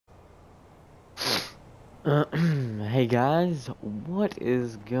Hey guys, what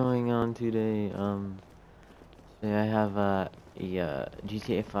is going on today? Today I have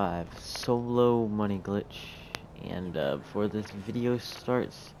GTA 5 solo money glitch, and before this video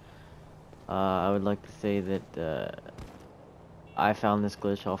starts, I would like to say that I found this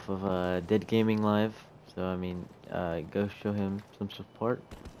glitch off of Dead Gaming Live, so I mean, go show him some support.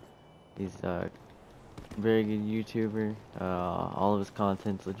 He's a very good YouTuber. All of his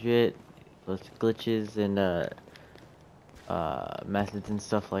content's legit. Posts glitches and methods and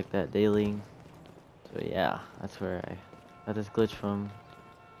stuff like that daily. So yeah, that's where I got this glitch from.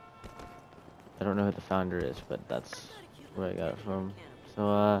 I don't know who the founder is, but that's where I got it from.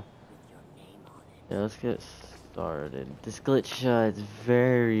 So yeah, let's get started. This glitch is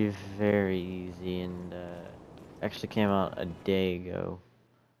very easy and actually came out a day ago,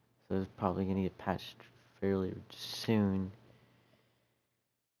 so it's probably gonna get patched fairly soon.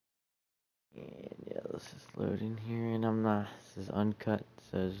 And yeah, this is loading here, and this is uncut,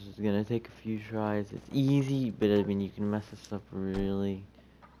 so it's gonna take a few tries. It's easy, but I mean, you can mess this up really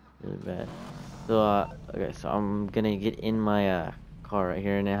bad. So, okay, so I'm gonna get in my, car right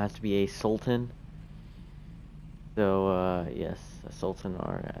here, and it has to be a Sultan. So, yes, a Sultan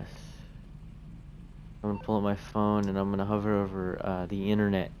RS. I'm gonna pull up my phone, and I'm gonna hover over, the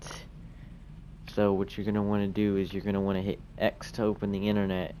internet. So what you're gonna wanna do is you're gonna wanna hit X to open the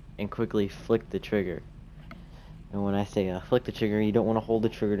internet, and quickly flick the trigger. And when I say flick the trigger, you don't want to hold the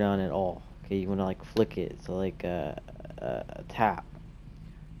trigger down at all. Okay, you want to like flick it, so like tap,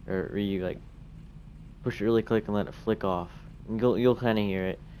 or you like push it really quick and let it flick off. And you'll kind of hear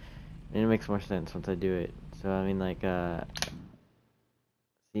it, and it makes more sense once I do it. So I mean like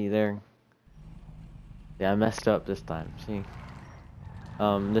see there, yeah, I messed up this time. See,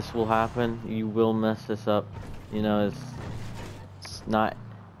 this will happen. You will mess this up. You know, it's not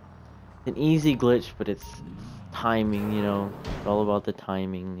an easy glitch, but it's timing. You know, it's all about the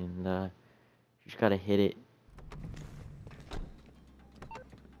timing, and you just gotta hit it.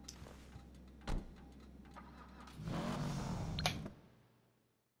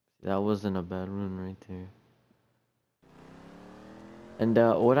 That wasn't a bad run right there. And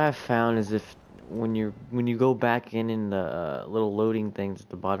what I've found is if when you go back in the little loading things at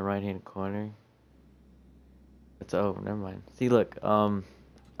the bottom right hand corner, it's oh never mind. See look,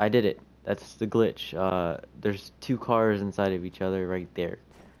 I did it. That's the glitch. There's two cars inside of each other right there.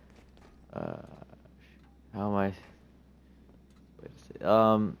 Uh, how am I? Wait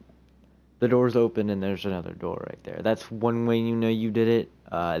a sec. The door's open and there's another door right there. That's one way you know you did it.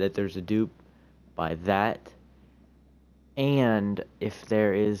 That there's a dupe by that. And if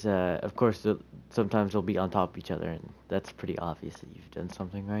there is, of course, sometimes they'll be on top of each other, and that's pretty obvious that you've done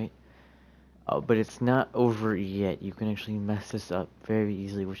something right. But it's not over yet. You can actually mess this up very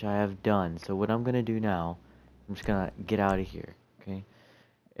easily, which I have done. So what I'm gonna do now, I'm just gonna get out of here, okay?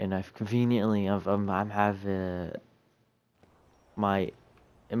 And I'm have my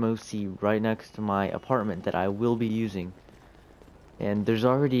MOC right next to my apartment that I will be using. And there's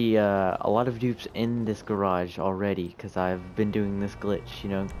already a lot of dupes in this garage already, because I've been doing this glitch, you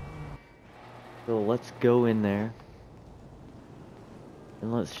know. So let's go in there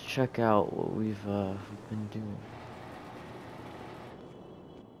and let's check out what we've been doing.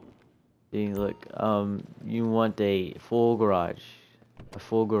 See, look, you want a full garage, a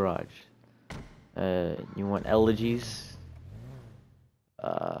full garage. You want elegies,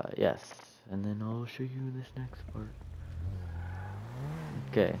 yes, and then I'll show you this next part.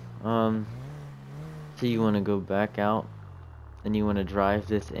 Okay, so you want to go back out, and you want to drive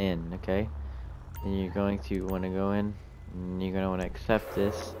this in, okay? And you're going to want to go in, and you're going to want to accept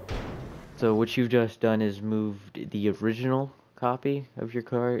this. So what you've just done is moved the original copy of your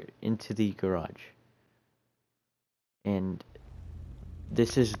car into the garage. And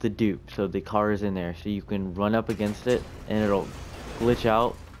this is the dupe, so the car is in there. So you can run up against it, and it'll glitch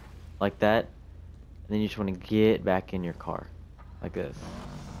out like that. And then you just want to get back in your car, like this.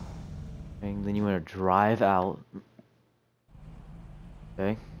 And then you want to drive out.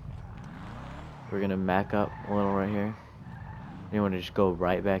 Okay. We're going to back up a little right here. And you want to just go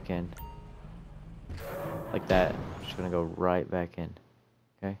right back in. Like that. Just going to go right back in.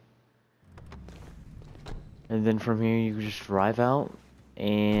 Okay. And then from here you just drive out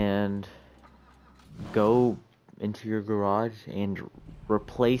and go into your garage and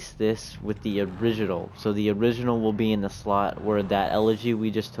replace this with the original. So the original will be in the slot where that elegy we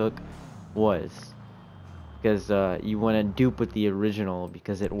just took was. Because you want to dupe with the original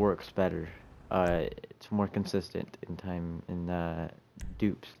because it works better. It's more consistent in time in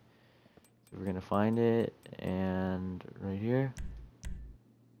dupes. So we're gonna find it, and right here,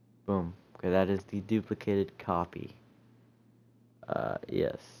 boom, Okay, that is the duplicated copy.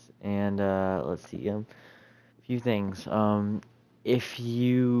 Yes, and let's see. Few things. If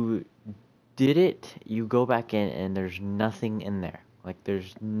you did it, you go back in and there's nothing in there. Like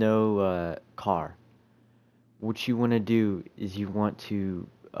there's no car. What you want to do is you want to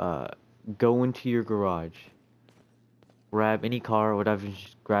go into your garage, grab any car, whatever,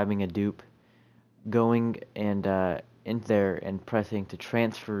 just grabbing a dupe, going and in there and pressing to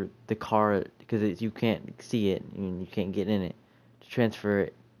transfer the car because you can't see it and you can't get in it. To transfer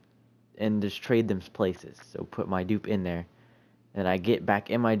it and just trade them places. So put my dupe in there, and I get back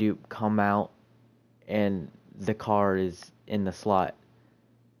in my dupe, come out, and the car is in the slot.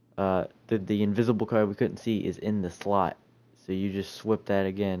 The invisible car we couldn't see is in the slot. So you just swip that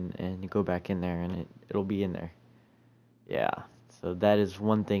again and you go back in there and it'll be in there. Yeah. So that is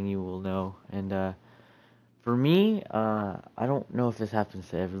one thing you will know. And for me, I don't know if this happens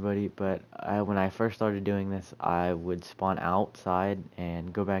to everybody, but when I first started doing this, I would spawn outside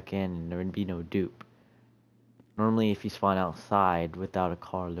and go back in and there would be no dupe. Normally, if you spawn outside without a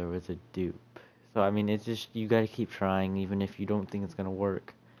car, there was a dupe. So, I mean, it's just, you gotta keep trying, even if you don't think it's gonna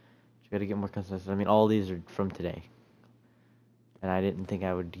work. You gotta get more consistent. I mean, all these are from today. And I didn't think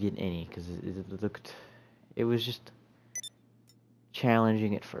I would get any, because it was just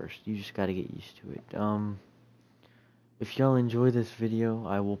challenging at first. You just gotta get used to it. If y'all enjoy this video,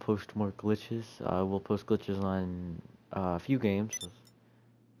 I will post more glitches. I will post glitches on a few games,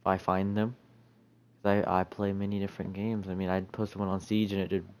 if I find them. I play many different games. I mean, I posted one on Siege and it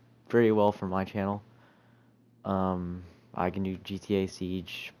did very well for my channel. I can do GTA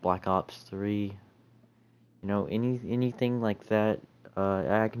Siege, Black Ops 3, you know, anything like that.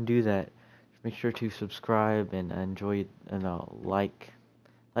 I can do that. Just make sure to subscribe and enjoy and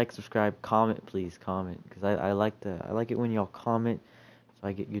subscribe, comment, please comment, because I like it when y'all comment, so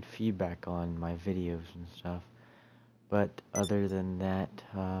I get good feedback on my videos and stuff. But other than that,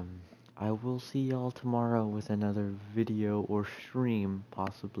 I will see y'all tomorrow with another video or stream,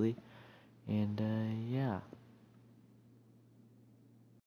 possibly. And, yeah.